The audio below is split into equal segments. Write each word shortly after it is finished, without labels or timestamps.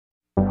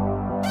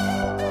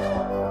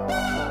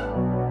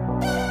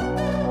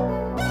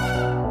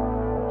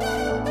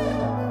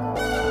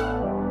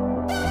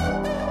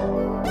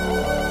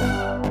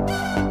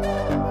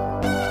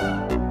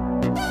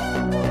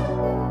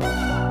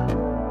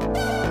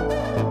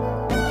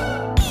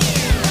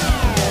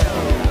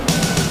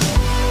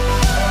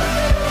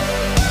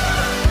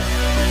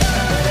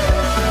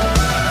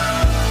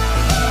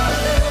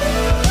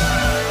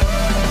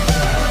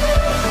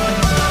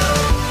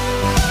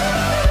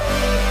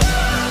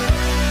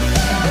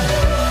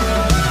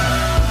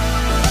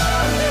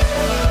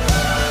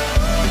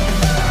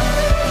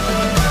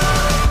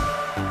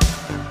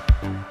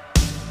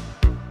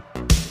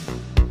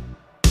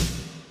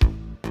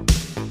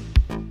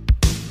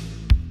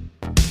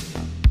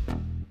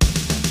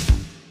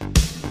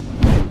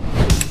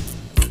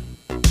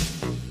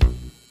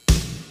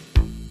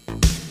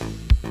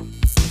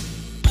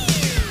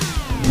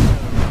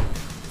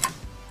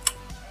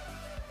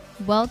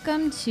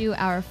Welcome to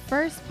our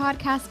first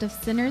podcast of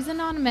Sinners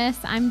Anonymous.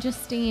 I'm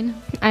Justine.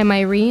 I'm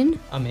Irene.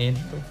 I'm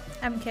Andrew.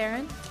 I'm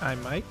Karen. I'm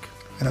Mike.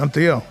 And I'm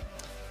Theo.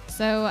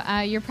 So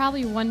you're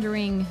probably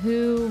wondering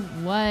who,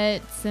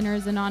 what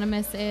Sinners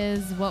Anonymous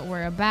is, what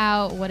we're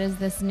about, what is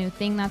this new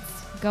thing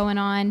that's going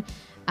on.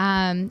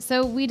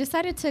 So we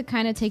decided to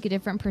kind of take a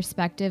different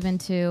perspective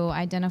into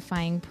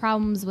identifying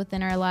problems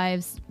within our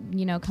lives,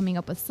 coming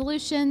up with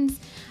solutions.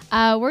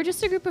 We're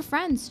just a group of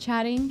friends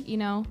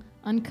chatting,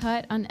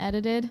 uncut,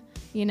 unedited,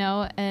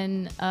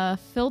 and a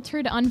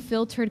filtered,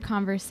 unfiltered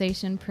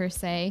conversation per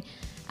se.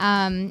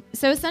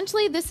 So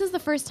essentially, this is the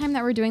first time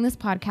that we're doing this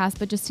podcast,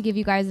 but just to give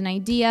you guys an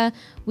idea,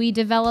 we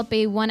develop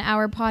a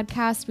 1-hour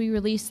podcast. We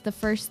release the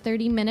first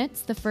 30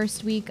 minutes the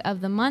first week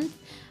of the month.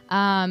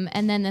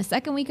 And then the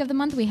second week of the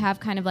month, we have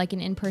kind of like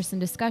an in-person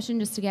discussion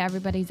just to get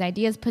everybody's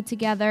ideas put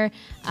together,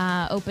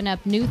 open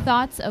up new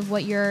thoughts of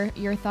what your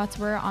thoughts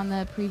were on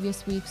the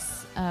previous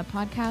week's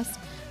podcast.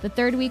 The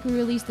third week, we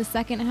release the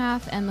second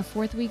half, and the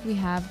fourth week, we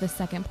have the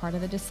second part of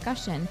the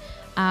discussion.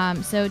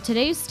 So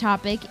today's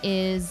topic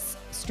is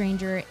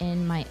stranger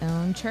in my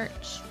own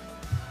church.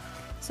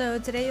 So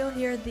today you'll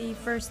hear the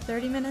first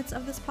 30 minutes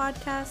of this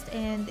podcast,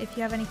 and if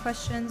you have any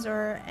questions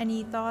or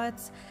any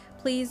thoughts,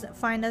 please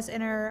find us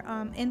in our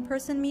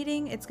in-person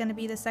meeting. It's going to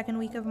be the second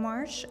week of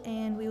March,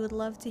 and we would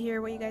love to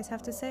hear what you guys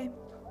have to say.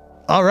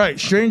 All right,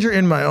 stranger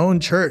in my own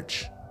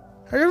church.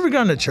 Have you ever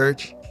gone to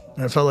church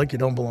and it felt like you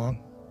don't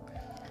belong?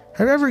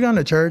 Have you ever gone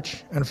to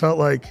church and felt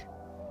like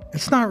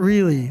it's not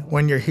really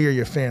when you're here,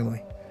 your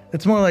family?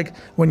 It's more like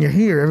when you're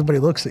here, everybody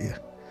looks at you.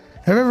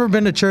 Have you ever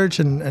been to church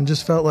and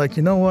just felt like,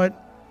 you know what?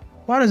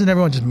 Why doesn't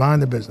everyone just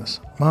mind their business?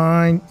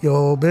 Mind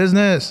your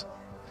business.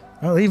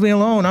 Well, leave me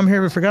alone. I'm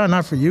here for God,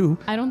 not for you.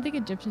 I don't think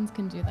Egyptians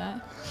can do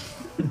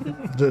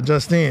that.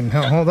 Justine,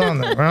 hold on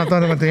there. We're not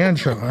done with the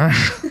intro. All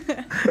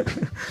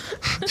right?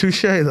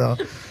 Touche, though.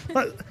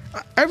 But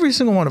every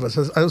single one of us,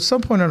 has, at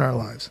some point in our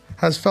lives,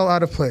 has felt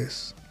out of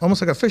place. Almost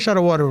like a fish out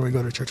of water when we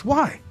go to church.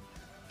 Why?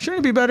 Shouldn't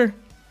it be better?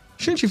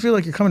 Shouldn't you feel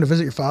like you're coming to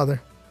visit your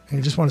father and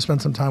you just want to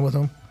spend some time with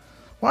him?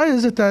 Why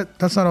is it that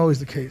that's not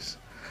always the case?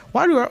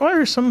 Why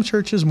are some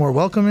churches more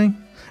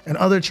welcoming and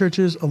other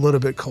churches a little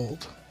bit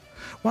cold?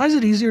 Why is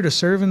it easier to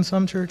serve in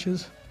some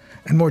churches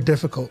and more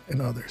difficult in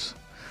others?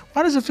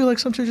 Why does it feel like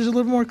some churches are a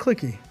little more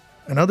cliquey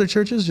and other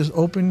churches just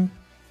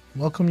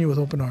welcome you with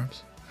open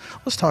arms?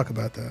 Let's talk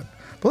about that.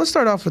 But let's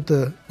start off with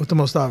the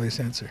most obvious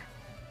answer.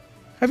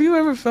 Have you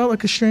ever felt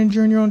like a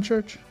stranger in your own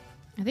church?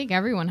 I think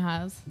everyone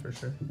has. For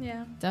sure.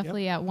 Yeah.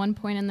 Definitely at one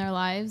point in their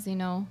lives,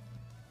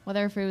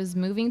 whether if it was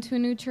moving to a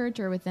new church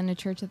or within a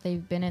church that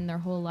they've been in their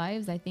whole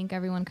lives, I think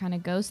everyone kind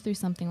of goes through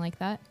something like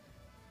that.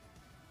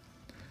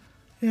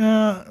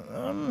 Yeah,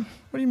 what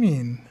do you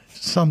mean?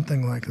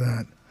 Something like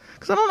that?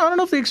 Because I don't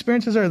know if the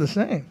experiences are the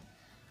same.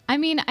 I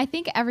mean, I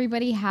think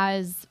everybody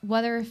has,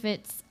 whether if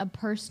it's a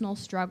personal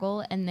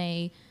struggle and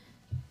they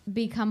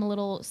become a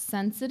little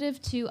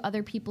sensitive to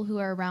other people who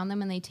are around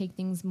them and they take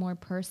things more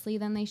personally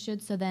than they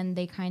should. So then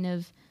they kind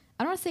of,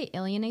 I don't want to say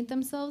alienate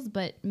themselves,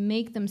 but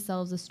make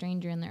themselves a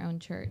stranger in their own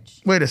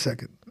church. Wait a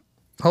second.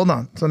 Hold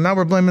on. So now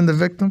we're blaming the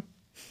victim?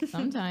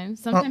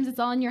 Sometimes it's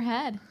all in your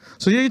head.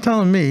 So you're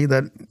telling me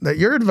that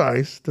your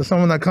advice to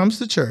someone that comes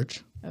to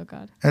church Oh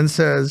God. and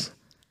says,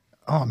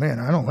 oh man,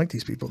 I don't like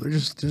these people. They're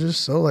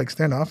just so like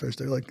standoffish.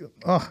 They're like,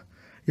 oh,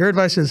 your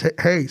advice is,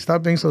 hey,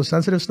 stop being so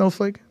sensitive,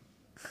 snowflake.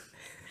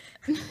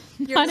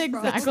 Not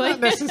exactly. It's not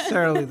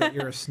necessarily that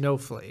you're a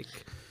snowflake.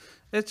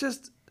 It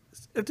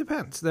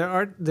depends. There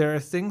are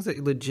things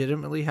that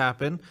legitimately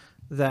happen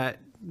that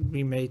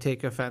we may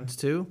take offense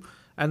to,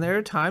 and there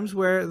are times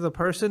where the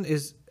person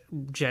is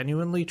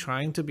genuinely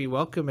trying to be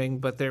welcoming,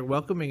 but they're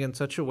welcoming in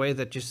such a way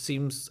that just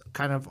seems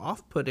kind of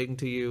off-putting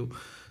to you,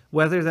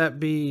 whether that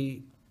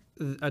be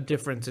a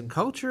difference in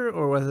culture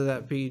or whether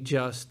that be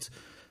just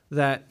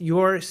that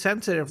you're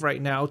sensitive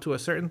right now to a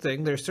certain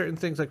thing. There's certain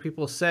things like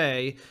people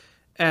say,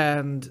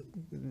 and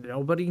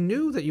nobody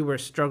knew that you were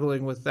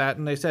struggling with that,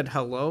 and they said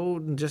hello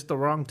in just the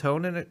wrong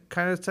tone, and it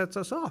kind of sets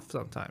us off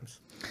sometimes.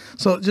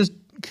 So just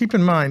keep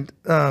in mind,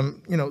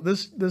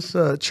 this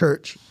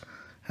church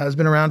has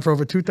been around for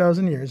over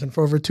 2,000 years, and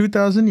for over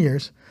 2,000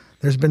 years,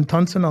 there's been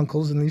aunts and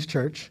uncles in these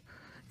church,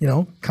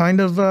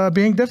 kind of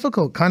being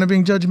difficult, kind of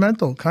being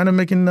judgmental, kind of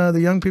making the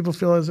young people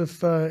feel as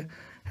if,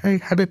 hey,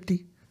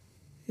 Habibti,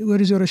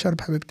 where is your Rashad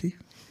Habibti?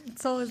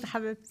 It's always the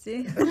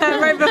Habibti.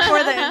 Right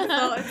before the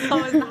insult, it's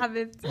always the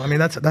Habibti. Well, I mean,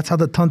 that's how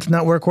the Tunt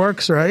Network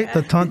works, right? Yeah.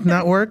 The Tunt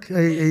Network,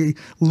 a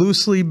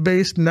loosely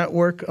based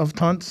network of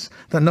tunts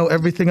that know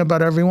everything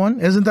about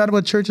everyone. Isn't that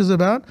what church is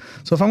about?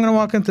 So if I'm going to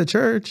walk into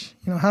church,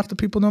 half the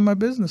people know my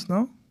business,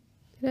 no?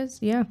 It is,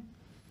 yeah.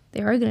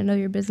 They are going to know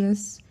your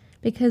business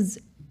because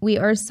we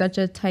are such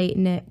a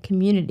tight-knit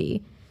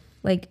community.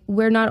 Like,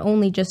 we're not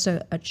only just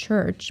a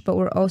church, but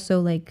we're also,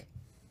 like,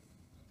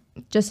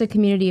 just a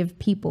community of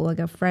people, like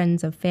of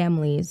friends, of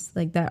families,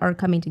 like that are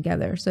coming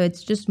together. So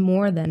it's just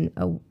more than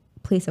a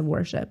place of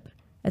worship.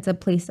 It's a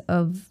place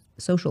of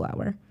social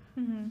hour.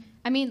 Mm-hmm.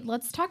 I mean,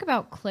 let's talk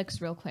about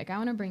cliques real quick. I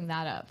want to bring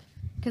that up.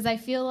 Because I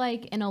feel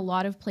like in a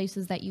lot of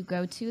places that you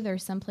go to,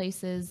 there's some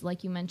places,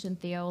 like you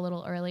mentioned, Theo, a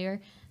little earlier,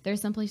 there's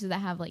some places that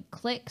have like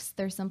cliques.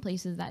 There's some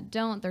places that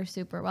don't. They're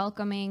super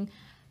welcoming.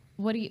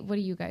 What do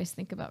you guys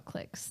think about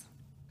cliques?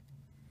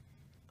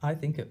 I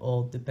think it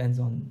all depends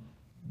on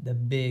the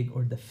big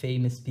or the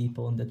famous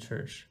people in the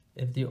church.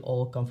 If they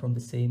all come from the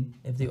same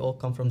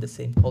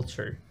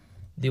culture,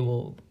 they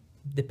will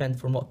depend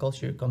from what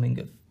culture you're coming.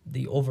 If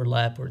they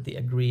overlap or they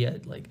agree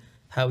at like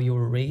how you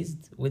were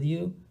raised with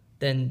you,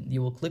 then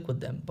you will click with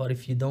them. But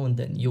if you don't,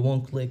 then you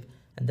won't click,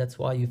 and that's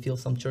why you feel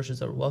some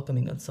churches are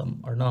welcoming and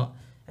some are not.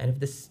 And if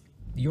this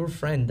your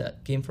friend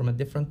that came from a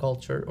different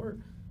culture or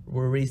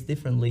were raised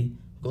differently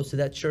goes to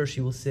that church,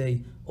 you will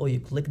say, "Oh, you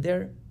clicked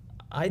there?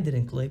 I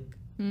didn't click.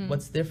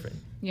 What's different?"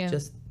 Yeah.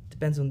 Just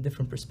depends on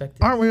different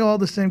perspectives. Aren't we all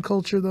the same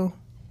culture, though?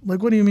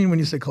 Like, what do you mean when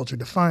you say culture?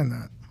 Define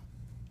that.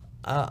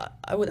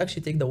 I would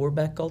actually take the word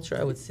back culture.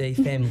 I would say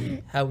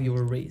family, how you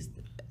were raised.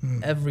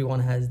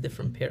 Everyone has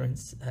different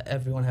parents.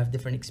 Everyone have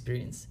different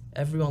experience.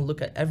 Everyone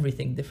look at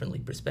everything differently,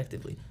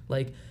 perspectively.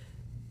 Like,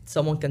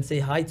 someone can say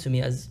hi to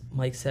me, as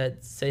Mike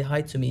said, say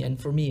hi to me, and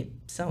for me, it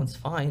sounds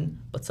fine,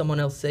 but someone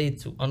else say it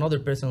to another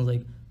person,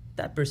 like,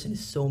 that person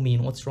is so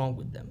mean, what's wrong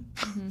with them?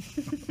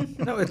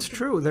 No, it's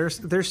true. There's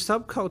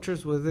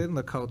subcultures within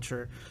the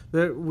culture.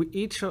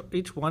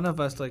 Each one of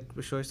us, like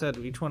Bishoy said,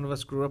 each one of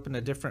us grew up in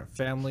a different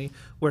family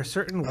where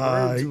certain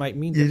words might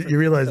mean different You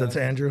realize things. that's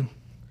Andrew?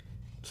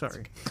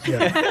 Sorry.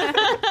 Yeah.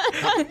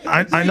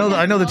 I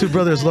know the two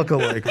brothers look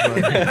alike,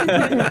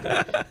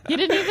 but He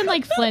didn't even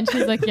like flinch.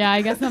 He's like, yeah,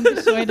 I guess I'm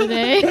Bishoy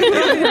today.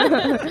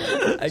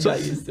 I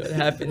got used to it. It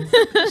happens.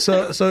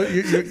 so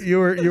you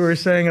were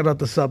saying about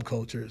the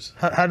subcultures.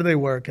 How do they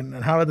work,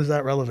 and how is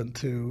that relevant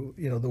to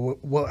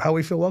how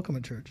we feel welcome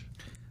at church?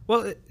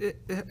 Well,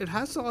 it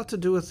has a lot to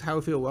do with how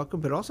we feel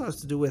welcome, but also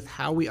has to do with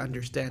how we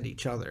understand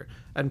each other.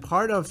 And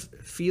part of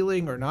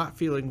feeling or not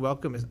feeling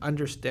welcome is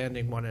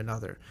understanding one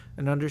another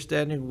and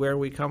understanding where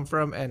we come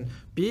from and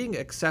being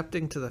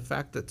accepting to the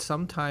fact that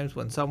sometimes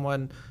when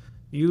someone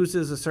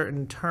uses a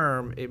certain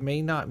term, it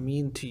may not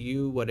mean to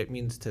you what it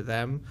means to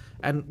them.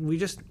 And we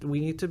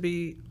need to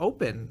be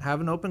open, have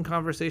an open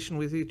conversation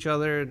with each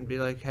other and be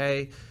like,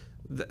 hey,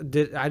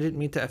 I didn't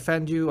mean to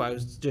offend you. I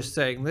was just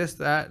saying this,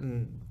 that,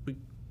 and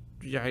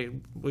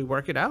we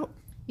work it out.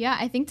 Yeah,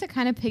 I think to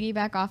kind of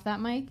piggyback off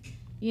that, Mike,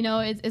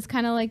 it's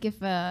kind of like if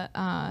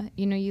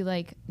you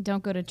like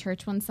don't go to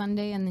church one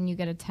Sunday and then you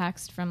get a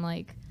text from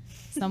like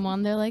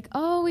someone, they're like,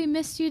 "Oh, we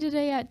missed you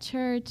today at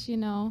church,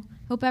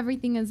 hope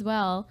everything is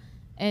well."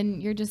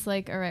 And you're just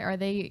like, "All right, are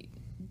they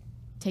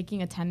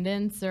taking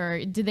attendance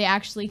or did they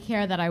actually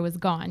care that I was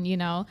gone?"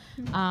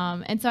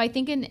 And so I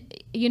think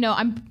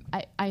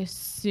I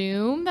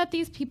assume that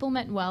these people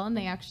meant well, and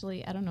they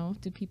actually, I don't know,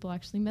 do people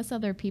actually miss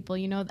other people,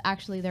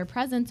 actually their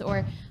presence,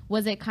 or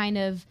was it kind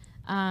of,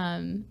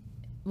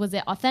 was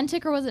it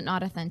authentic or was it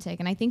not authentic?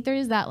 And I think there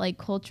is that like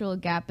cultural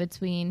gap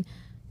between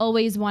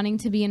always wanting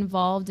to be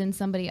involved in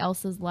somebody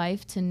else's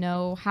life to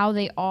know how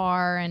they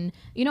are and,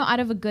 out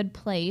of a good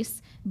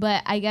place.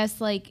 But I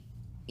guess like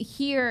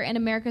here in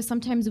America,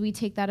 sometimes we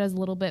take that as a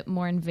little bit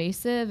more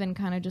invasive and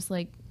kind of just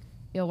like,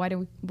 why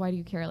do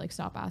you care? Like,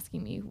 stop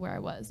asking me where I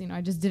was. I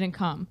just didn't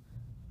come.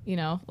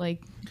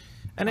 Like.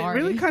 And it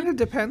really kind of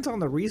depends on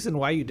the reason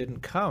why you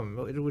didn't come,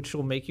 which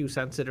will make you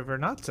sensitive or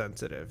not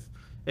sensitive.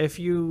 If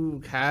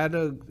you had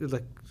a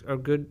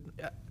good,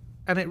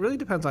 and it really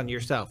depends on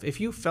yourself.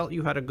 If you felt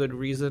you had a good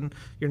reason,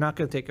 you're not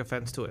going to take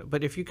offense to it.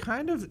 But if you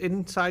kind of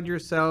inside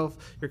yourself,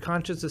 your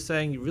conscience is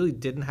saying you really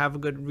didn't have a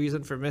good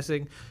reason for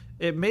missing,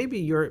 it may be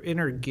your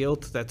inner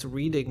guilt that's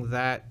reading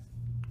that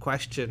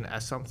question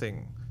as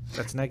something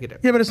that's negative.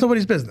 Yeah, but it's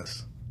nobody's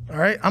business. All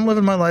right, I'm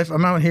living my life.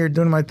 I'm out here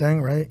doing my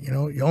thing, right?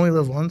 You only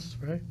live once,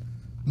 right?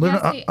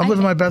 I'm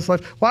living my best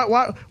life.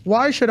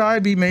 Why should I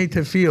be made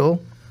to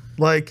feel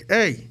like,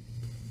 hey,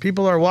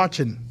 people are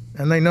watching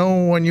and they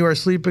know when you are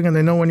sleeping and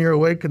they know when you're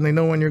awake and they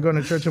know when you're going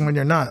to church and when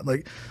you're not?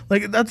 Like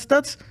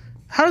that's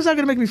how is that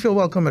going to make me feel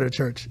welcome at a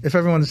church if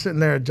everyone's sitting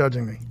there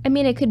judging me? I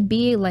mean, it could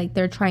be like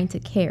they're trying to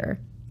care.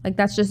 Like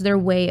that's just their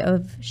way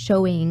of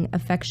showing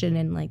affection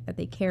and like that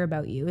they care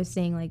about you, is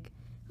saying like,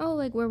 oh,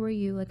 like where were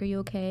you? Like, are you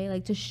okay?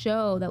 Like to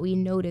show that we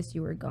noticed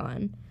you were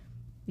gone.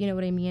 You know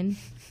what I mean?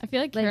 I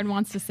feel like Karen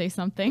wants to say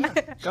something. Go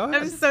ahead.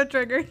 I'm so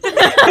triggered. I'm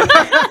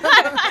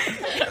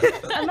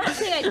not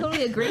saying I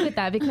totally agree with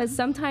that, because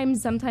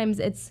sometimes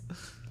it's,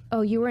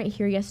 oh, you weren't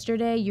here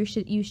yesterday. You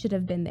should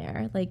have been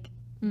there. Like,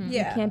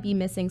 Yeah. you can't be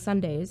missing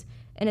Sundays.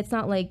 And it's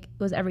not like,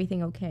 was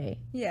everything okay?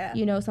 Yeah.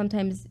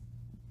 Sometimes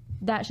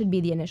that should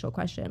be the initial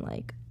question.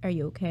 Like, are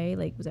you okay?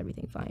 Like, was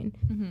everything fine?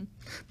 Mm-hmm.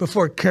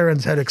 Before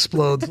Karen's head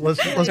explodes,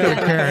 let's go to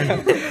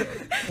Karen.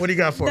 What do you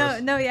got for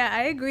us? No, yeah,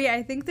 I agree.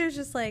 I think there's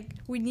just like,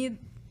 we need,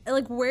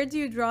 like, where do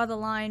you draw the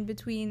line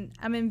between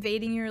I'm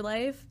invading your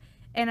life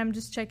and I'm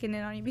just checking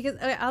in on you? Because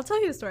okay, I'll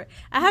tell you a story.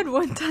 I had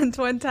one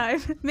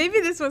time, maybe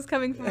this was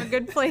coming from a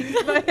good place,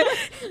 but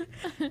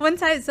one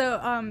time,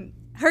 so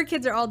her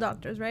kids are all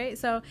doctors, right?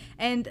 So,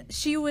 and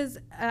she was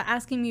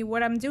asking me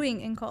what I'm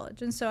doing in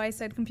college. And so I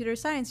said computer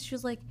science. She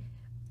was like,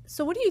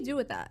 so what do you do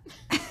with that?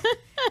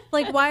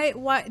 Like,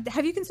 why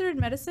have you considered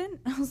medicine?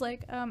 I was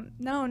like,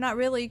 no, not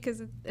really,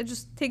 because it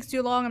just takes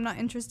too long. I'm not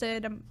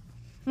interested. I'm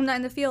not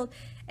in the field.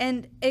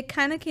 And it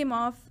kind of came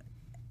off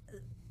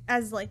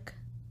as like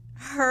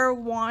her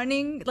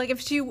wanting, like,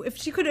 if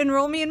she could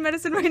enroll me in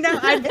medicine right now,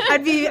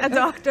 I'd be a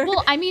doctor.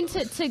 Well, I mean,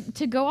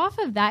 to go off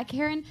of that,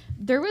 Karen,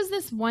 there was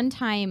this one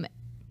time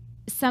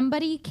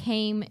somebody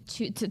came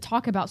to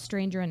talk about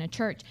stranger in a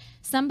church.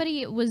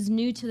 Somebody was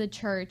new to the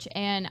church,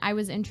 and I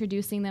was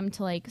introducing them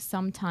to like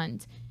some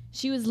tunt.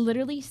 She was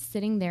literally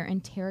sitting there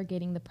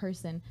interrogating the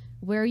person.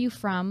 Where are you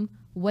from?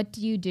 What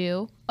do you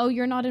do? Oh,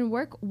 you're not in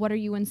work? What are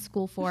you in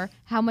school for?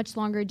 How much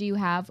longer do you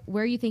have?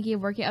 Where are you thinking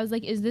of working? I was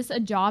like, is this a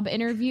job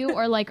interview,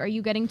 or like, are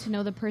you getting to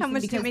know the person? How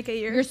much do you because make a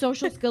year? your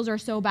social skills are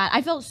so bad.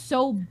 I felt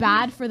so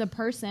bad for the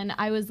person.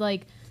 I was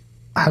like,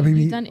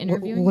 Habibi, done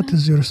interviewing what them?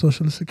 is your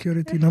social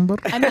security number?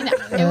 I mean,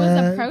 it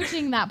was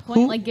approaching that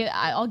point. Like,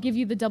 I'll give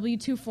you the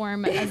W-2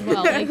 form as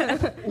well. Like,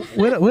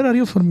 Where are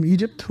you from?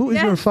 Egypt? Who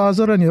is your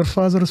father and your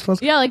father's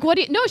father? yeah, like, what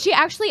do you, no, she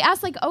actually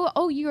asked, like,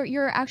 oh,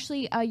 you're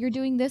actually, you're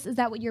doing this. Is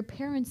that what your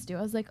parents do?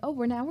 I was like, oh,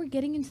 we're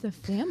getting into the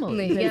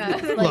family. Yeah.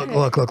 Like,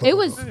 Look. it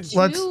was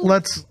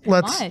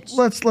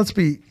Let's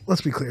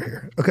be clear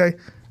here, okay?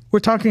 We're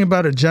talking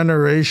about a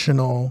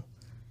generational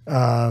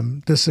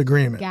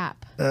disagreement,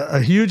 gap. a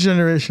huge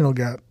generational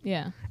gap,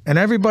 Yeah. and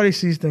everybody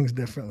sees things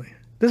differently.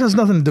 This has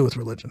nothing to do with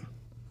religion.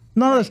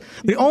 None of this.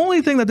 The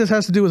only thing that this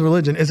has to do with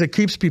religion is it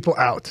keeps people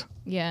out,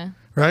 Yeah.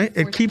 right?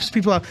 It keeps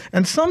people out,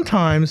 and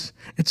sometimes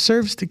it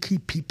serves to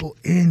keep people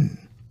in.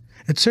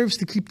 It serves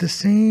to keep the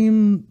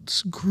same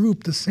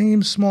group, the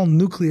same small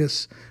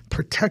nucleus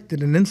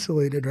protected and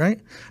insulated, right,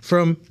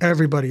 from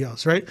everybody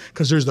else, right?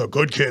 Because there's the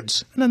good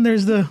kids, and then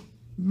there's the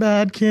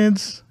bad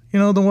kids,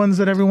 the ones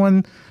that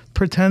everyone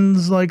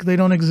pretends like they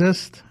don't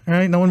exist,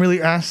 right? No one really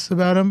asks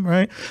about them,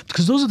 right?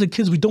 Because those are the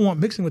kids we don't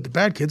want mixing with the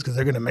bad kids, because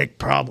they're going to make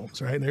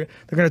problems, right? They're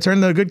going to turn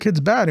the good kids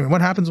bad. I mean,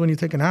 what happens when you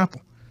take an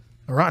apple,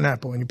 a rotten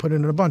apple, and you put it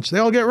in a bunch? They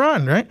all get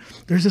run, right?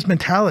 There's this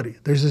mentality.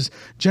 There's this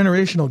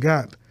generational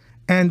gap.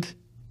 And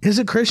is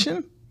it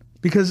Christian?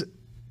 Because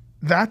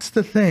that's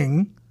the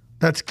thing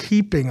that's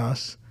keeping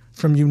us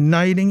from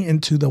uniting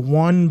into the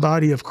one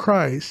body of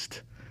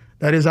Christ.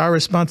 That is our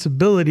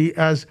responsibility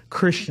as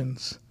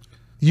Christians.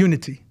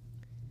 Unity.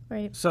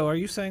 Right. So are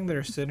you saying there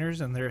are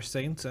sinners and there are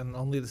saints, and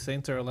only the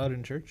saints are allowed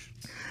in church?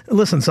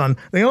 Listen, son,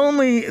 the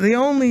only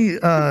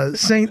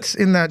saints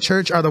in that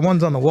church are the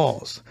ones on the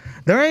walls.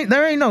 There ain't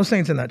no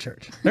saints in that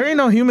church. There ain't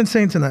no human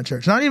saints in that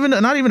church. Not even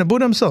a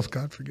Buddha himself.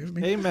 God forgive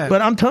me. Amen.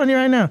 But I'm telling you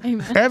right now,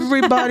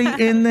 everybody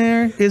in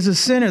there is a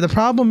sinner. The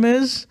problem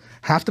is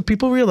half the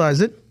people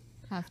realize it,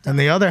 and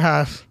the other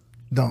half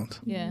don't.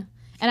 Yeah.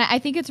 And I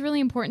think it's really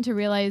important to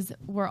realize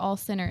we're all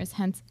sinners,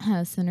 hence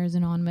Sinners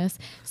Anonymous.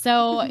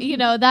 So,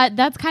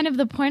 that's kind of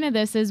the point of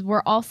this, is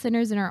we're all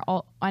sinners in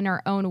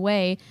our own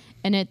way.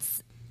 And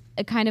it's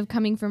kind of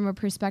coming from a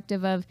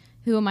perspective of,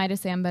 who am I to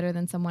say I'm better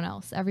than someone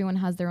else? Everyone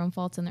has their own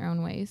faults in their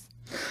own ways.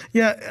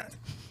 Yeah,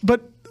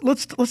 but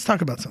let's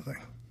talk about something.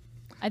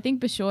 I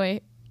think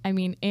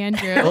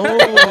Andrew.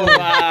 Oh,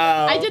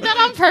 wow. I did that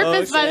on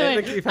purpose, by the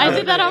way. I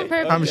did that on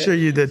purpose. I'm sure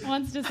you did.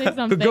 Wants to say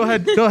something. Go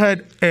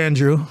ahead,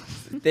 Andrew.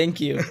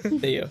 Thank you.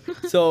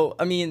 So,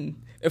 I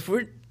mean, if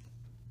we're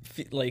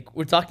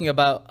talking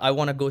about, I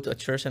want to go to a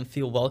church and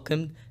feel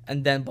welcomed,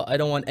 but I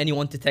don't want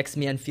anyone to text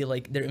me and feel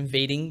like they're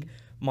invading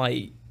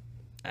my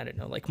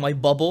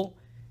bubble,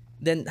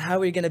 then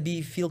how are you going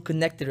to feel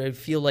connected or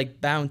feel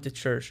like bound to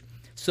church?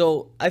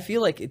 So I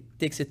feel like it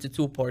takes it to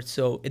two parts.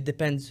 So it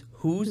depends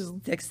who's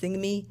texting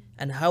me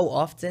and how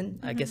often,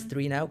 I guess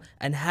 3 now,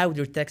 and how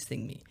they're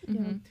texting me.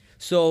 Mm-hmm.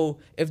 So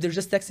if they're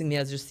just texting me,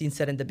 as Justine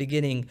said in the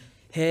beginning,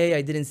 hey,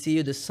 I didn't see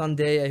you this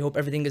Sunday, I hope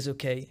everything is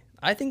okay.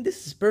 I think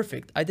this is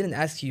perfect. I didn't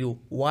ask you,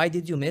 why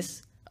did you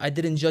miss? I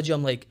didn't judge you.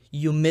 I'm like,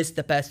 you missed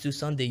the past 2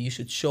 Sundays, you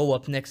should show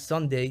up next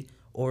Sunday.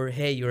 Or,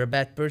 hey, you're a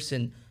bad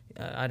person.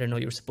 I don't know,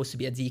 you're supposed to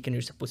be a deacon,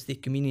 you're supposed to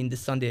take communion this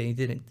Sunday and you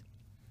didn't.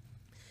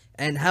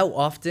 And how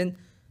often,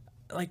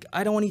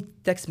 I don't want you to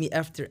text me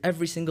after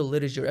every single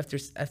liturgy or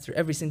after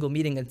every single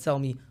meeting and tell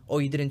me, oh,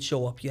 you didn't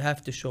show up, you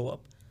have to show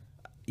up.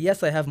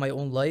 Yes, I have my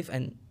own life,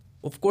 and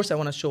of course I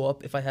want to show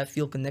up if I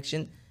feel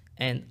connection,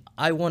 and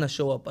I want to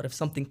show up, but if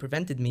something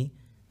prevented me,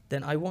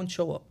 then I won't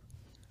show up.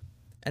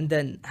 And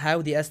then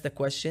how they ask the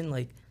question,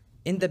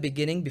 in the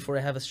beginning, before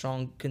I have a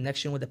strong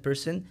connection with a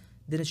person,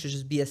 then it should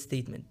just be a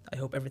statement. I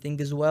hope everything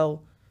is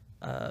well.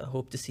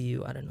 Hope to see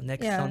you,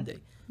 next Sunday.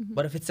 Mm-hmm.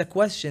 But if it's a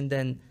question,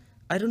 then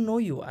I don't know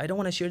you. I don't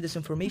want to share this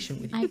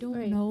information with you. I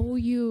don't know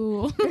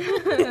you.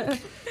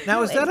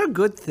 Now, is that a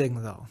good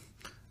thing, though?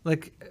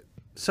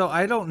 So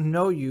I don't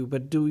know you,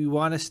 but do we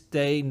want to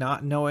stay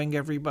not knowing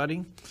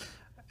everybody?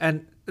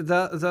 And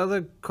the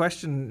other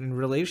question in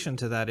relation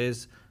to that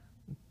is,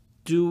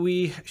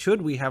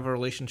 should we have a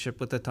relationship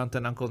with the Tant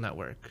and Uncle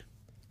Network?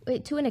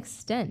 Wait, to an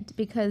extent,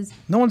 because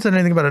No one said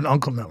anything about an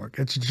uncle network.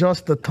 It's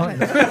just the Tant.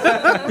 It's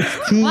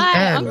TN.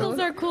 Why? Uncles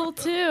are cool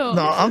too.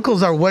 No,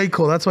 uncles are way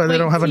cool. That's why they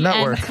don't have a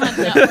network.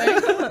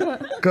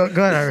 network. Go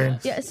ahead, Irene.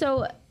 yeah,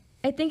 so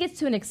I think it's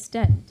to an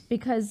extent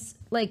because,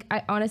 like,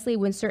 I honestly,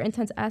 when certain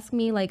tents ask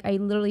me, like, I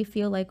literally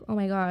feel like, oh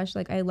my gosh,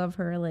 like, I love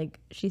her. Like,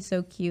 she's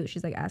so cute.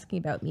 She's, like, asking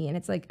about me. And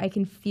it's like, I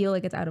can feel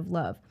like it's out of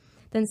love.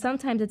 Then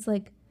sometimes it's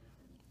like,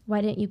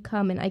 why didn't you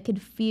come? And I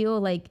could feel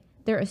like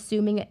they're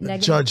assuming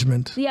negative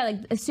Judgment. Yeah, like,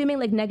 assuming,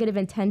 like, negative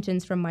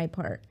intentions from my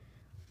part.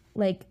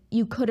 Like,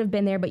 you could have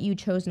been there, but you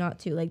chose not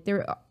to. Like,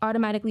 they're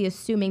automatically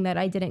assuming that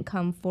I didn't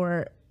come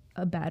for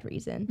a bad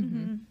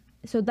reason.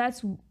 So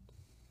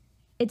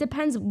it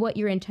depends what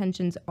your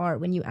intentions are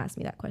when you ask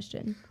me that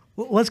question.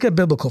 Well, let's get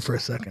biblical for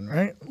a second,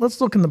 right? Let's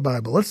look in the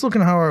Bible. Let's look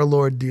at how our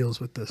Lord deals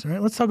with this, right?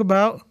 Let's talk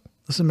about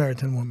the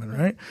Samaritan woman,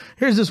 right?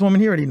 Here's this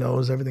woman. He already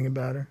knows everything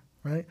about her,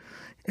 right?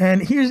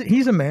 And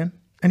he's a man,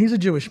 and he's a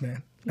Jewish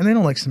man, and they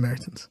don't like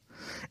Samaritans.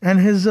 And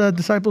his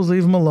disciples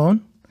leave him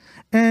alone.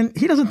 And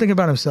he doesn't think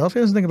about himself. He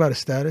doesn't think about his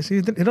status.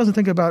 He doesn't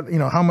think about,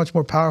 how much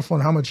more powerful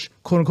and how much,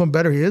 quote unquote,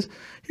 better he is.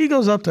 He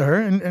goes up to her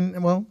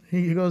and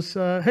he goes,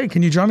 hey,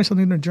 can you draw me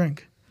something to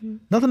drink?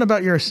 Nothing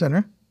about you're a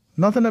sinner.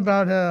 Nothing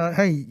about,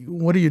 hey,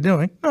 what are you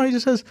doing? No, he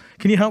just says,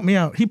 can you help me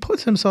out? He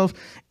puts himself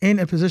in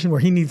a position where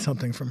he needs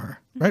something from her,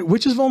 right?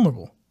 Which is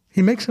vulnerable.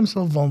 He makes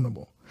himself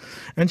vulnerable.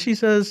 And she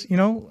says, how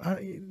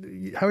are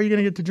you going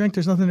to get to drink?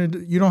 There's nothing to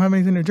do. You don't have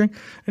anything to drink.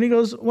 And he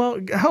goes, well,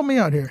 help me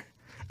out here.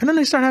 And then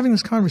they start having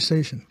this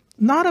conversation.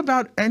 Not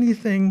about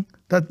anything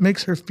that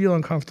makes her feel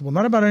uncomfortable,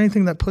 not about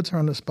anything that puts her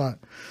on the spot.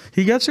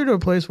 He gets her to a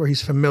place where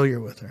he's familiar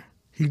with her.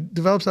 He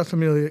develops that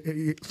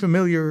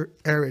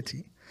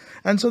familiarity.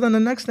 And so then the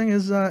next thing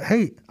is,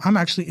 hey, I'm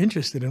actually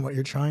interested in what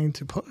you're trying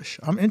to push.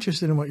 I'm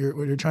interested in what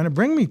you're trying to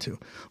bring me to.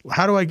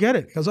 How do I get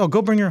it? He goes, oh,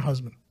 go bring your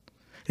husband.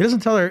 He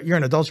doesn't tell her you're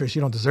an adulteress,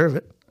 you don't deserve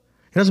it.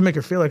 He doesn't make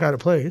her feel like out of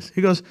place.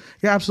 He goes,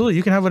 yeah, absolutely,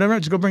 you can have whatever,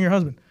 just go bring your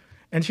husband.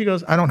 And she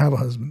goes, I don't have a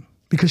husband.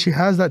 Because she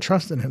has that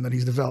trust in him that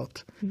he's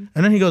developed. And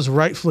then he goes,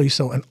 rightfully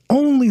so. And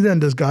only then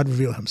does God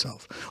reveal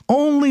himself.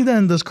 Only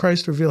then does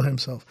Christ reveal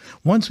himself.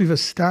 Once we've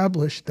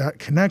established that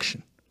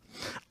connection.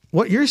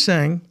 What you're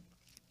saying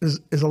is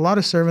a lot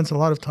of servants, a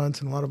lot of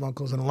taunts, and a lot of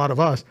uncles, and a lot of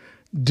us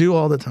do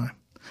all the time.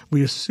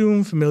 We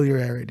assume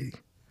familiarity.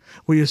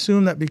 We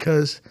assume that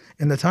because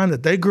in the time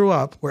that they grew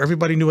up, where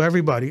everybody knew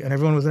everybody and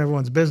everyone was in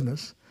everyone's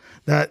business,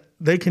 that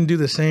they can do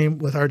the same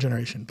with our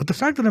generation. But the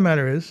fact of the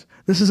matter is,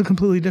 this is a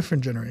completely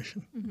different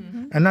generation.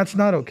 And that's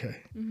not okay.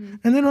 And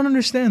they don't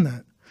understand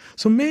that.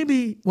 So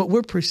maybe what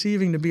we're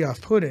perceiving to be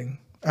off-putting,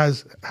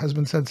 as has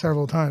been said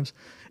several times,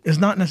 is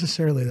not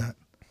necessarily that.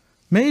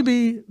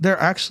 Maybe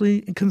they're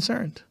actually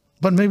concerned,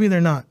 but maybe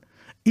they're not.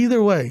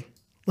 Either way,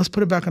 let's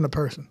put it back on the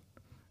person.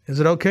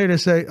 Is it okay to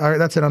say, all right,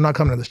 that's it, I'm not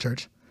coming to this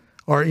church?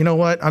 Or, you know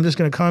what, I'm just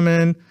going to come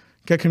in,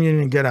 get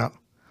communion, and get out.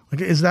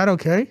 Like, is that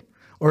okay?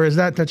 Or is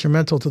that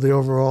detrimental to the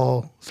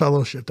overall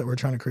fellowship that we're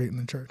trying to create in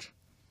the church?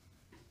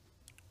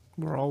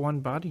 We're all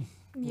one body.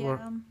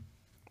 Yeah.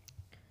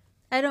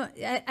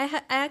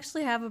 I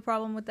actually have a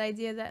problem with the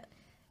idea that,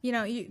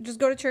 you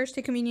just go to church,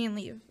 take communion, and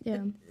leave.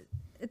 Yeah.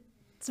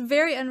 It's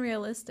very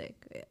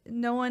unrealistic.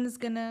 No one is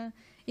going to,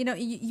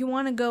 you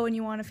want to go and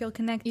you want to feel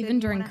connected. Even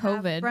during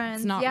COVID,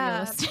 it's not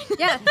realistic.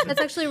 Yeah,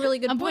 that's actually a really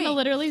good point. Abuela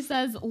literally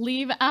says,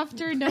 leave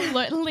after no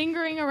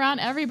lingering around.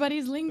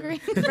 Everybody's lingering.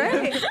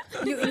 Right.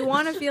 You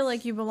want to feel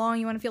like you belong.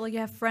 You want to feel like you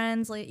have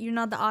friends. Like, you're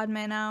not the odd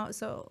man out.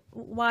 So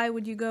why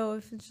would you go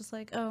if it's just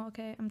like, oh,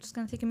 okay, I'm just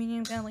going to take communion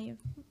and going to leave?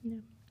 Yeah.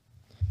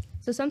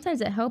 So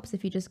sometimes it helps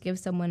if you just give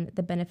someone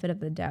the benefit of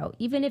the doubt.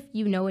 Even if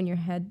you know in your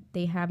head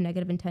they have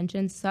negative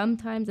intentions,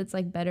 sometimes it's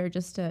like better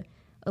just to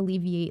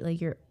alleviate like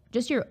your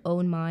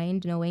own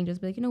mind, knowing, just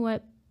be like, you know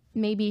what,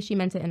 maybe she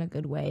meant it in a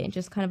good way, and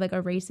just kind of like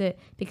erase it.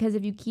 Because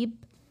if you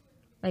keep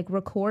like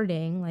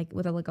recording like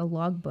with a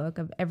logbook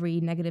of every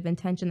negative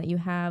intention that you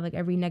have, like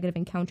every negative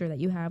encounter that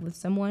you have with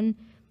someone,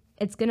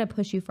 it's gonna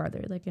push you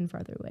farther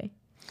away.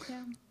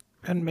 Yeah.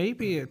 And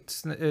maybe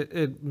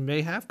it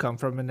may have come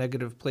from a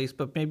negative place,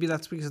 but maybe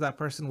that's because that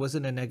person was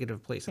in a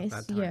negative place at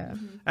that time. Yeah.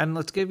 And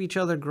let's give each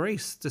other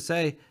grace to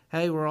say,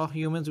 hey, we're all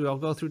humans. We all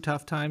go through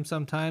tough times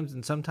sometimes.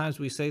 And sometimes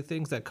we say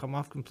things that come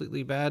off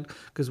completely bad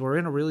because we're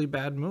in a really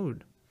bad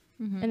mood.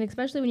 And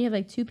especially when you have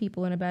like two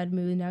people in a bad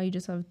mood, now you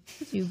just have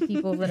two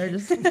people that are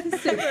just super,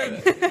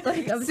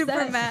 like, upset.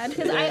 Super mad.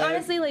 Because I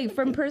honestly, like,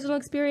 from personal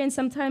experience,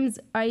 sometimes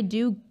I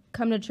do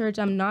come to church,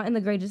 I'm not in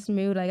the greatest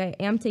mood. Like, I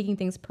am taking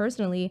things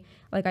personally.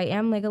 Like, I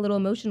am like a little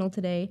emotional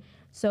today.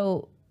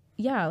 So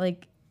yeah,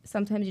 like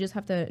sometimes you just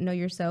have to know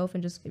yourself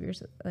and just give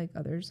yourself like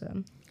others.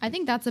 I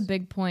think that's a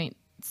big point.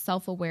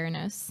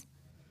 Self-awareness,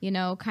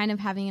 kind of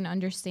having an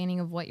understanding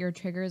of what your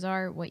triggers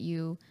are, what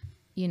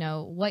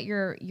what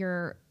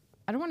your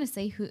I don't want to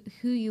say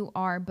who you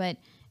are, but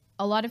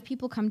a lot of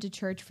people come to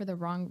church for the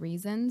wrong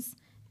reasons.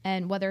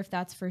 And whether if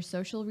that's for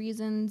social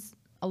reasons,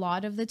 a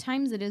lot of the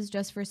times it is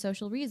just for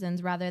social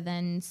reasons rather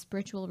than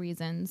spiritual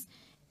reasons.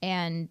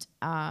 And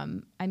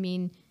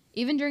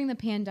even during the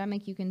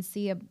pandemic, you can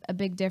see a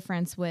big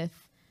difference with,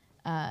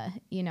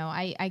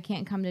 I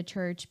can't come to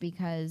church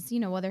because,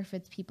 whether if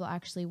it's people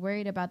actually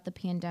worried about the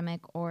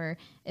pandemic or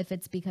if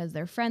it's because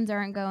their friends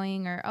aren't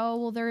going or, oh,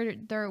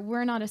 well,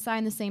 we're not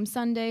assigned the same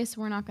Sunday, so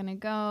we're not going to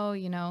go,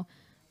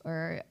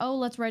 or, oh,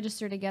 let's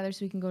register together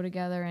so we can go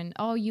together. And,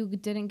 oh, you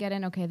didn't get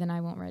in. Okay, then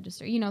I won't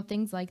register.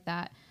 Things like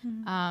that.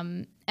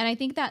 And I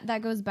think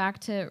that goes back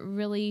to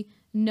really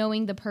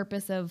knowing the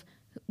purpose of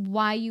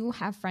why you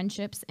have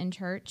friendships in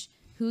church,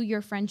 who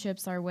your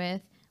friendships are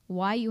with,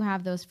 why you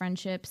have those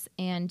friendships,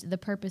 and the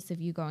purpose of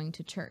you going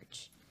to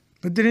church.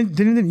 But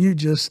didn't you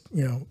just,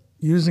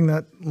 using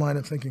that line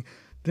of thinking,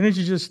 didn't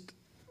you just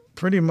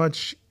pretty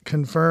much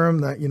confirm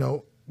that,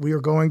 we are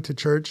going to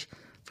church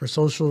for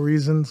social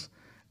reasons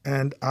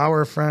and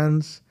our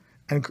friends,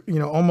 and,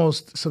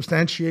 almost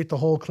substantiate the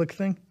whole clique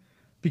thing?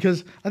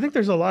 Because I think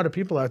there's a lot of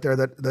people out there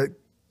that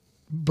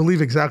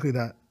believe exactly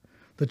that.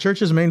 The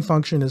church's main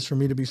function is for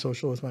me to be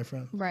social with my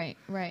friends. Right.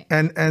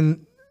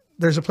 And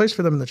there's a place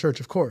for them in the church,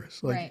 of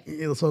course. Right.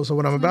 So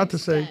what I'm about to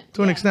say,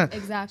 to an extent.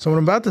 Exactly. So what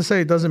I'm about to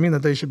say doesn't mean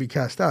that they should be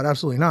cast out.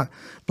 Absolutely not.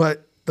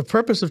 But the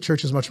purpose of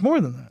church is much more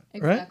than that.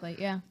 Exactly. Right?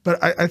 Yeah.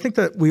 But I think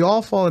that we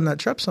all fall in that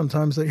trap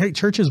sometimes. That, hey,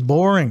 church is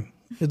boring.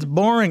 It's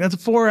boring.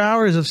 That's 4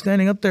 hours of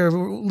standing up there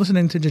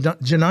listening to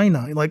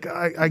Janina. Like,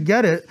 I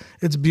get it.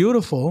 It's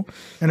beautiful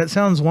and it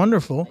sounds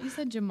wonderful. You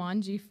said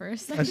Jumanji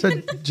first. I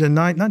said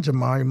Janina, not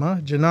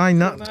Jemima.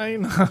 Janina.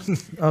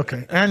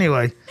 Okay.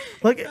 Anyway,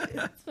 like,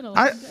 It's been a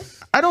long day.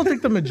 I don't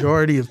think the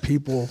majority of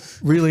people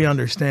really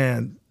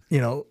understand,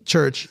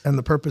 church and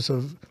the purpose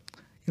of,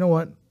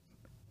 what?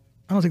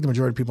 I don't think the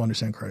majority of people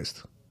understand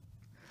Christ.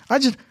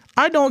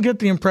 I don't get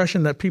the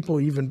impression that people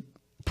even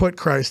put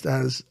Christ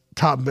as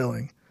top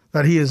billing,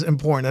 that he is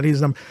important, that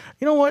he's you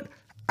know what?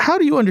 How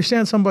do you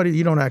understand somebody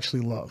you don't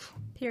actually love?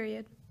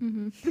 Period.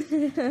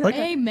 Like,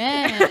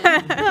 Amen.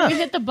 Can we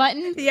hit the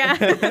button? Yeah.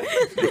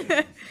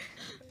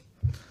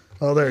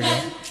 oh, there you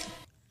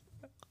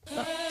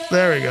go.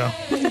 There we go.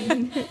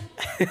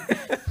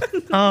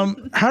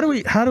 How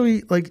do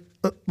we like,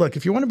 look,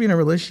 if you want to be in a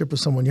relationship with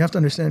someone, you have to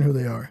understand who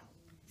they are.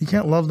 You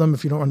can't love them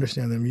if you don't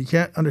understand them. You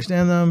can't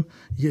understand them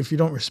if you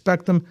don't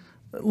respect them.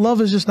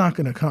 Love is just not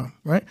going to come,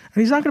 right?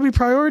 And he's not going to be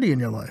priority in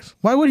your life.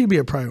 Why would he be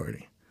a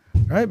priority,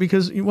 right?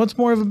 Because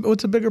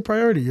what's a bigger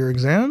priority? Your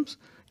exams,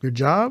 your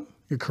job,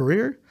 your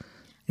career,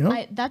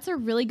 That's a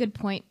really good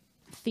point,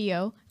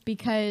 Theo,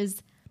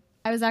 because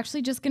I was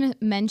actually just going to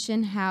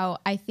mention how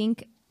I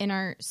think in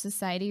our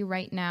society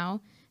right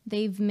now,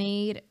 they've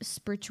made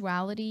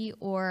spirituality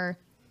or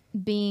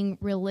being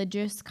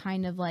religious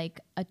kind of like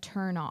a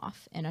turn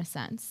off in a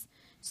sense.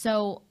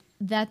 So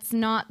that's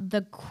not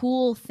the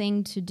cool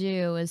thing to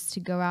do, is to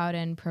go out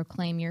and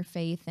proclaim your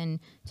faith and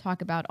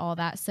talk about all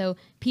that. So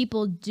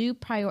people do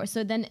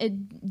so then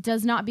it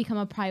does not become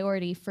a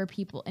priority for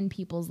people in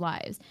people's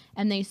lives.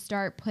 And they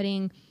start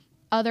putting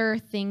other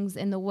things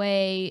in the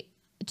way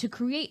to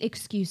create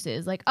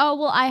excuses. Like, oh,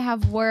 well, I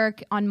have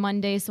work on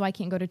Monday, so I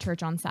can't go to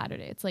church on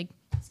Saturday. It's like,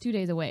 it's 2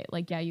 days away.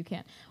 Like, yeah, you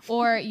can.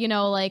 Or,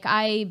 like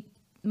I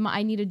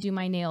need to do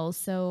my nails,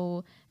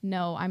 so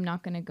no, I'm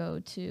not going to go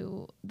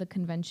to the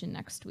convention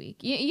next week.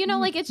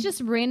 Like, it's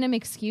just random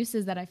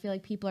excuses that I feel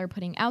like people are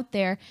putting out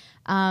there,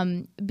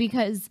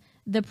 because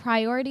the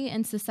priority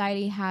in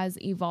society has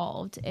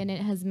evolved, and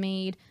it has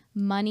made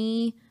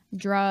money,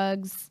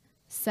 drugs,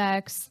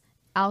 sex,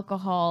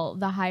 alcohol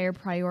the higher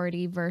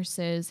priority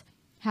versus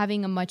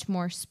having a much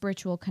more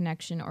spiritual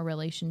connection or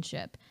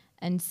relationship.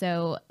 And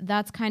so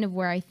that's kind of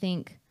where I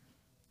think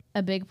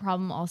a big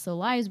problem also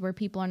lies, where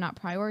people are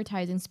not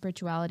prioritizing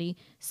spirituality.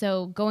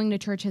 So going to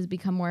church has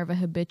become more of a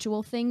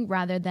habitual thing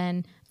rather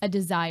than a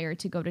desire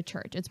to go to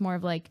church. It's more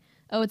of like,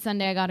 oh, it's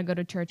Sunday, I got to go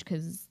to church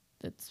because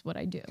that's what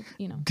I do,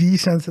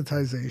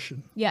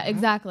 Desensitization. Yeah,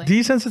 exactly.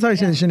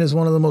 Desensitization is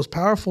one of the most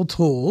powerful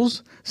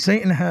tools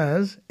Satan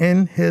has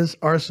in his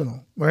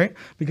arsenal, right?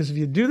 Because if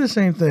you do the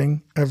same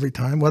thing every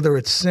time, whether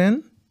it's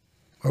sin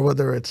or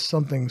whether it's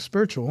something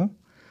spiritual,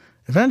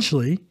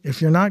 eventually,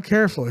 if you're not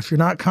careful, if you're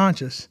not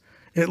conscious,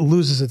 it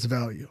loses its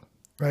value,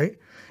 right?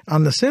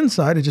 On the sin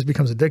side, it just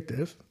becomes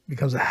addictive,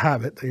 becomes a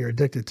habit that you're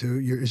addicted to.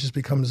 It just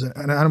becomes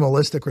an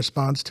animalistic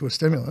response to a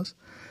stimulus.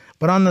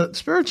 But on the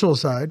spiritual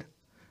side,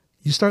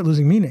 you start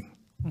losing meaning.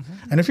 Mm-hmm.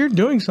 And if you're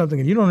doing something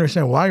and you don't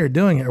understand why you're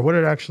doing it or what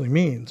it actually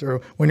means,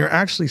 or when you're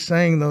actually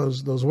saying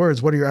those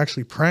words, what are you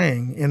actually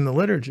praying in the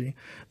liturgy,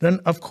 then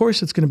of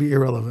course it's going to be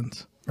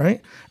irrelevant,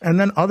 right? And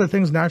then other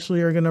things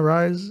naturally are going to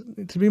rise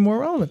to be more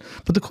relevant.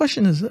 But the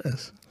question is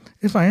this: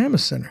 if I am a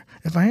sinner,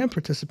 if I am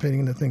participating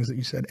in the things that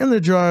you said, in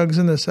the drugs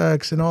and the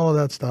sex and all of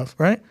that stuff,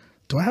 right?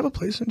 Do I have a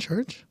place in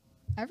church?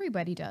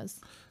 Everybody does.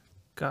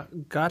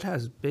 God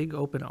has big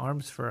open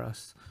arms for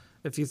us.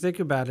 If you think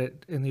about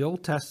it, in the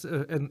Old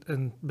Testament,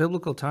 in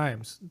biblical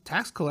times,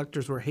 tax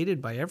collectors were hated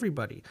by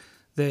everybody.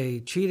 They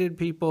cheated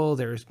people.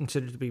 They were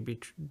considered to be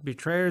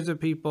betrayers of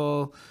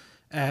people.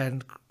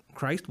 And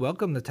Christ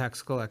welcomed the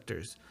tax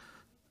collectors.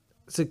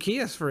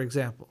 Zacchaeus, for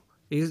example,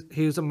 he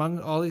was among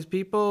all these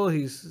people.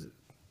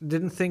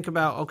 Didn't think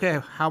about,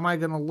 okay, how am I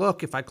going to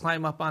look if I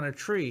climb up on a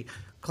tree?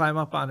 I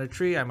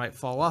might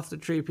fall off the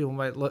tree. People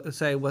might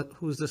say,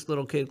 who's this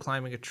little kid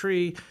climbing a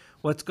tree?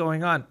 What's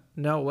going on?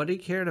 No, what he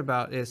cared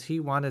about is he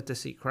wanted to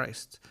see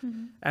Christ.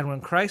 Mm-hmm. And when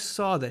Christ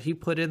saw that he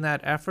put in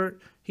that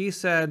effort, he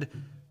said,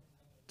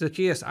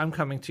 Zacchaeus, I'm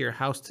coming to your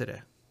house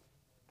today.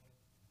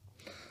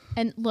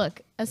 And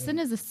look, a sin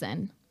is a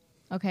sin.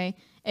 Okay,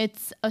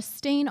 it's a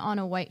stain on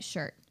a white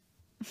shirt.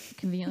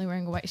 Conveniently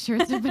wearing a white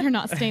shirt, so I better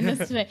not stain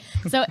this today.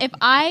 So if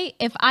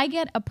I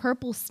get a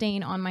purple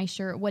stain on my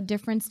shirt, what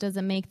difference does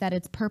it make that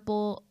it's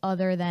purple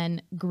other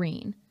than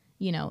green?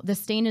 You know, the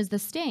stain is the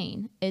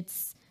stain.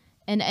 It's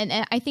and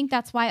I think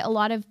that's why a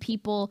lot of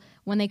people,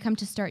 when they come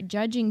to start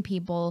judging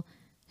people,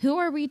 who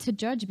are we to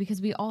judge?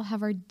 Because we all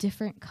have our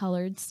different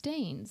colored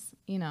stains,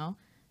 you know.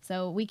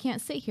 So we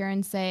can't sit here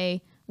and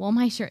say, well,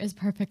 my shirt is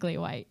perfectly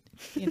white.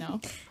 You know,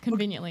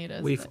 conveniently it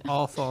is. We've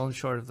all fallen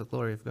short of the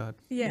glory of God.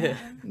 Yeah.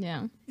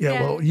 Yeah.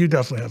 Yeah, well, you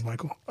definitely have,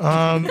 Michael.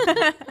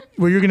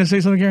 Were you going to say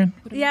something, Karen?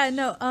 Yeah,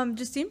 no,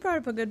 Justine brought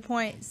up a good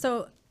point.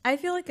 So I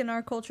feel like in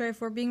our culture, if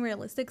we're being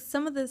realistic,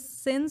 some of the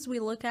sins we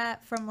look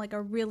at from like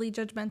a really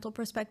judgmental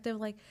perspective,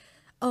 like,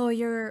 oh,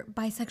 you're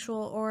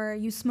bisexual or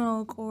you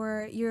smoke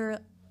or you're,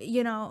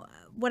 you know,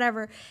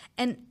 whatever.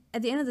 And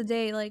at the end of the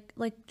day, like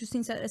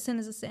Justine said, a sin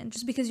is a sin.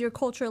 Just because your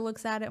culture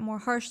looks at it more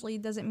harshly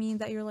doesn't mean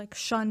that you're like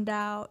shunned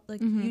out. Like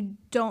you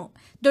don't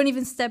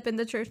even step in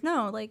the church.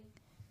 No, like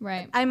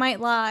Right. I might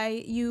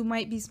lie, you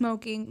might be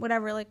smoking,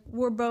 whatever. Like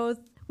we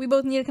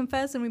both need to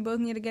confess and we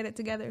both need to get it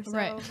together. So.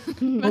 Right.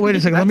 Oh, wait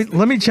a second.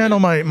 Let me channel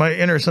my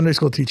inner Sunday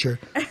school teacher.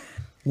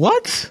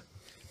 What?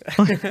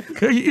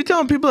 You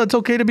telling people it's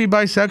okay to be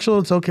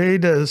bisexual, it's okay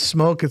to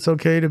smoke, it's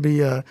okay to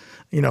be,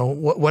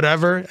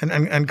 whatever,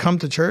 and come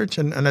to church,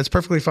 and that's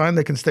perfectly fine.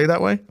 They can stay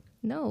that way?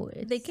 No,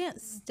 They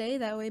can't stay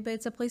that way, but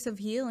it's a place of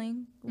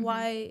healing.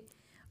 Why?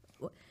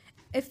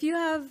 If you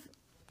have,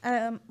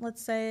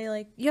 let's say,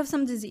 like, you have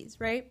some disease,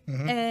 right?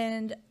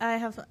 And I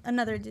have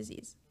another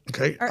disease.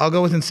 Okay, I'll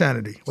go with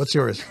insanity. What's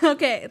yours?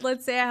 Okay,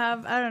 let's say I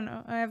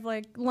have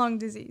like lung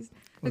disease.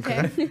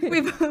 Okay,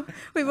 we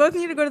both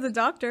need to go to the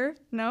doctor.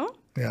 No,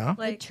 Yeah.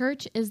 The like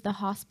church is the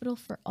hospital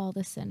for all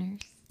the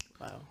sinners.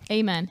 Wow.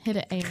 Amen. Hit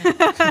it. Amen.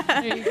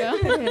 There you go.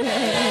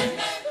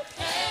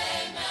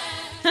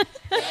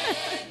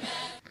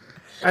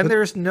 And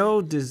there's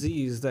no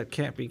disease that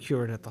can't be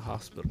cured at the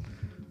hospital.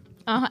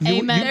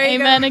 Amen. There you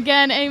Amen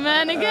again.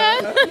 Amen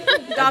again.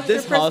 doctor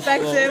This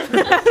hospital.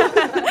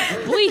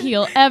 perspective. We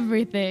heal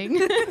everything.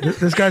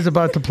 This guy's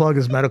about to plug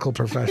his medical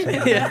profession.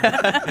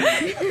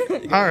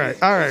 All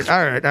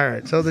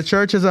right. So the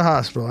church is a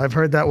hospital. I've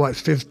heard that,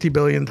 50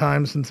 billion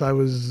times since I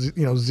was,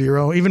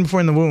 0, even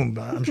before in the womb.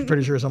 I'm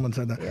pretty sure someone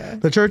said that. Yeah.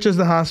 The church is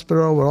the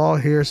hospital. We're all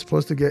here,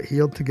 supposed to get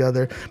healed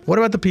together. What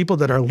about the people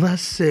that are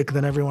less sick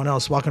than everyone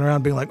else, walking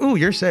around being like, ooh,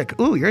 you're sick.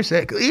 Ooh, you're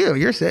sick. Ew,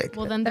 you're sick.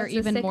 Well, then they're That's a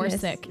even more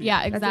sickness. sick.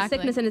 Yeah, That's a exactly.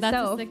 sickness in That's a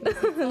itself.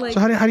 sickness. Like, So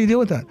how do you deal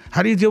with that?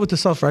 How do you deal with the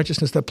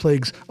self-righteousness that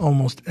plagues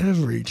almost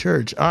every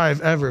church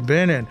I've ever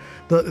been in?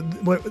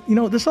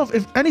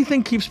 If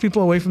anything keeps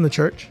people away from the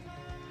church,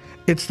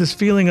 it's this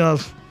feeling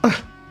of,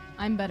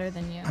 I'm better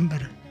than you. I'm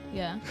better.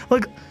 Yeah.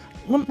 Like,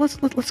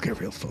 let's get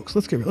real, folks.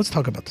 Let's get real. Let's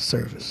talk about the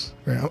service.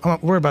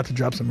 Right? We're about to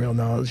drop some real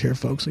knowledge here,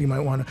 folks. So you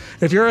might want to,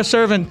 if you're a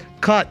servant,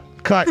 cut.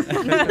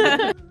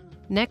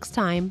 Next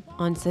time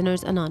on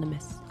Sinners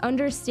Anonymous.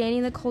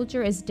 understanding the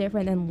culture is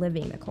different than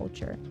living the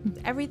culture.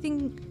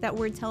 Everything that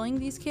we're telling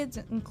these kids,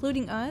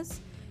 including us,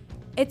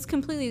 it's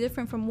completely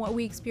different from what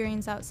we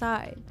experience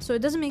outside. So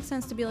it doesn't make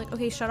sense to be like,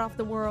 okay, shut off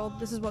the world.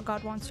 This is what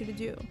God wants you to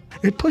do.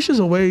 It pushes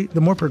away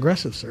the more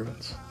progressive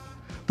servants.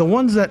 The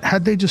ones that,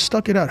 had they just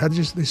stuck it out,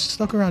 they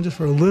stuck around just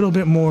for a little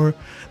bit more,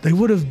 they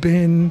would have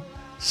been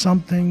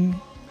something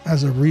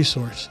as a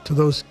resource to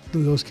those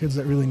kids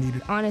that really need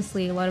it.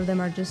 Honestly, a lot of them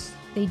are just,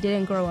 they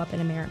didn't grow up in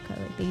America.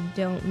 Like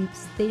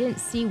they didn't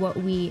see what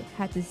we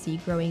had to see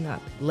growing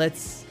up.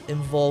 Let's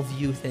involve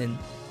youth in.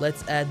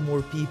 Let's add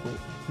more people.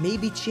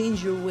 Maybe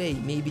change your way.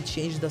 Maybe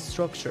change the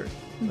structure.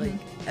 Like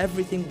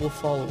everything will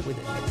follow with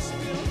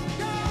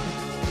it.